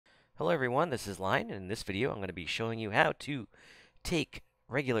Hello everyone, this is Line, and in this video I'm going to be showing you how to take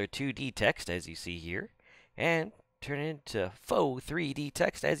regular 2D text, as you see here, and turn it into faux 3D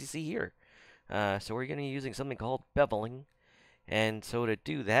text, as you see here. So we're going to be using something called beveling, and so to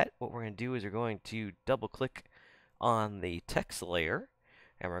do that, what we're going to do is we're going to double-click on the text layer,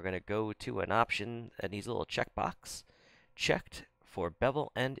 and we're going to go to an option that needs a little checkbox, checked for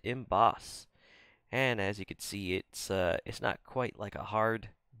Bevel and Emboss. And as you can see, it's not quite like a hard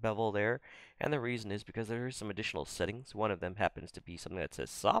bevel there, and the reason is because there are some additional settings. One of them happens to be something that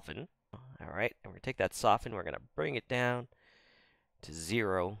says soften. Alright, and we're going to take that soften, we're going to bring it down to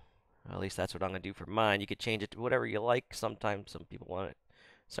 0. Well, at least that's what I'm going to do for mine. You could change it to whatever you like. Sometimes some people want it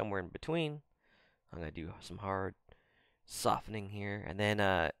somewhere in between. I'm going to do some hard softening here, and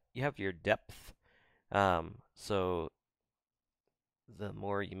then you have your depth. So the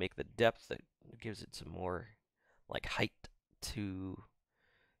more you make the depth, that gives it some more like height to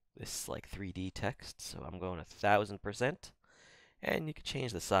this like 3D text. So I'm going 1000%, and you can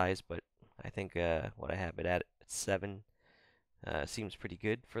change the size, but I think what I have it at 7 seems pretty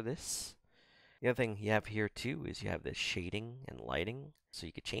good for this. The other thing you have here too is you have the shading and lighting, so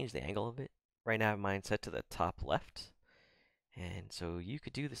you could change the angle of it. Right now I have mine set to the top left, and so you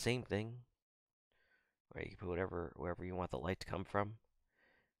could do the same thing, or you can put wherever you want the light to come from.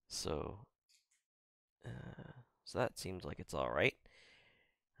 So so that seems like it's all right.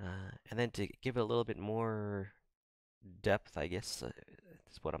 And then to give it a little bit more depth, I guess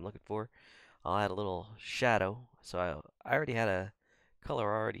is what I'm looking for, I'll add a little shadow. So I already had a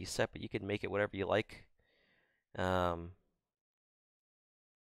color already set, but you can make it whatever you like.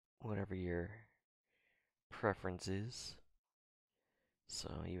 Whatever your preference is.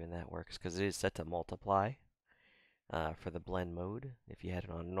 So even that works because it is set to multiply for the blend mode. If you had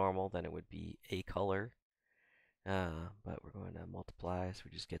it on normal, then it would be a color. But we're going to multiply, so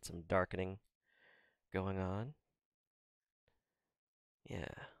we just get some darkening going on. Yeah,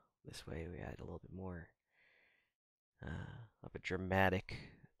 this way we add a little bit more of a dramatic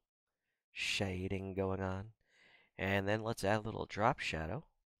shading going on. And then let's add a little drop shadow.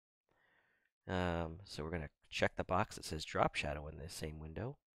 So we're going to check the box that says drop shadow in this same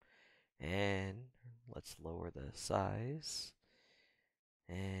window. And let's lower the size.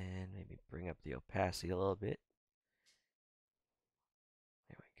 And maybe bring up the opacity a little bit.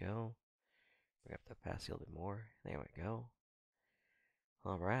 There we go. Bring up the opacity a little bit more. There we go.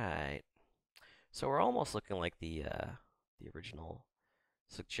 All right. So we're almost looking like the original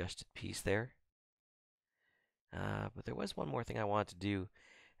suggested piece there. But there was one more thing I wanted to do,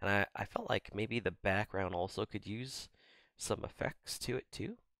 and I felt like maybe the background also could use some effects to it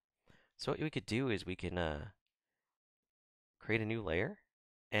too. So what we could do is we can create a new layer,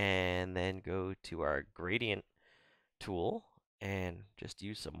 and then go to our gradient tool and just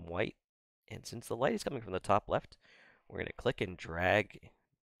use some white. And since the light is coming from the top left, we're going to click and drag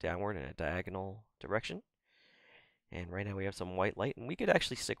downward in a diagonal direction. And right now we have some white light, and we could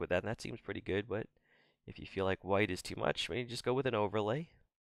actually stick with that, and that seems pretty good, but if you feel like white is too much, maybe just go with an overlay.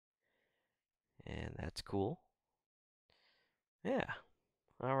 And that's cool. Yeah.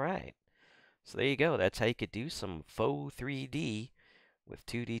 All right. So there you go. That's how you could do some faux 3D with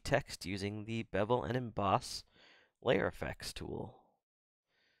 2D text using the Bevel and Emboss Layer Effects tool.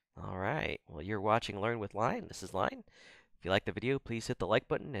 All right. Well, you're watching Learn with Line. This is Line. If you like the video, please hit the like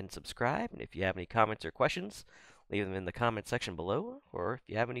button and subscribe. And if you have any comments or questions, leave them in the comment section below. Or if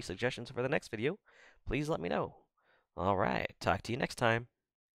you have any suggestions for the next video, please let me know. All right. Talk to you next time.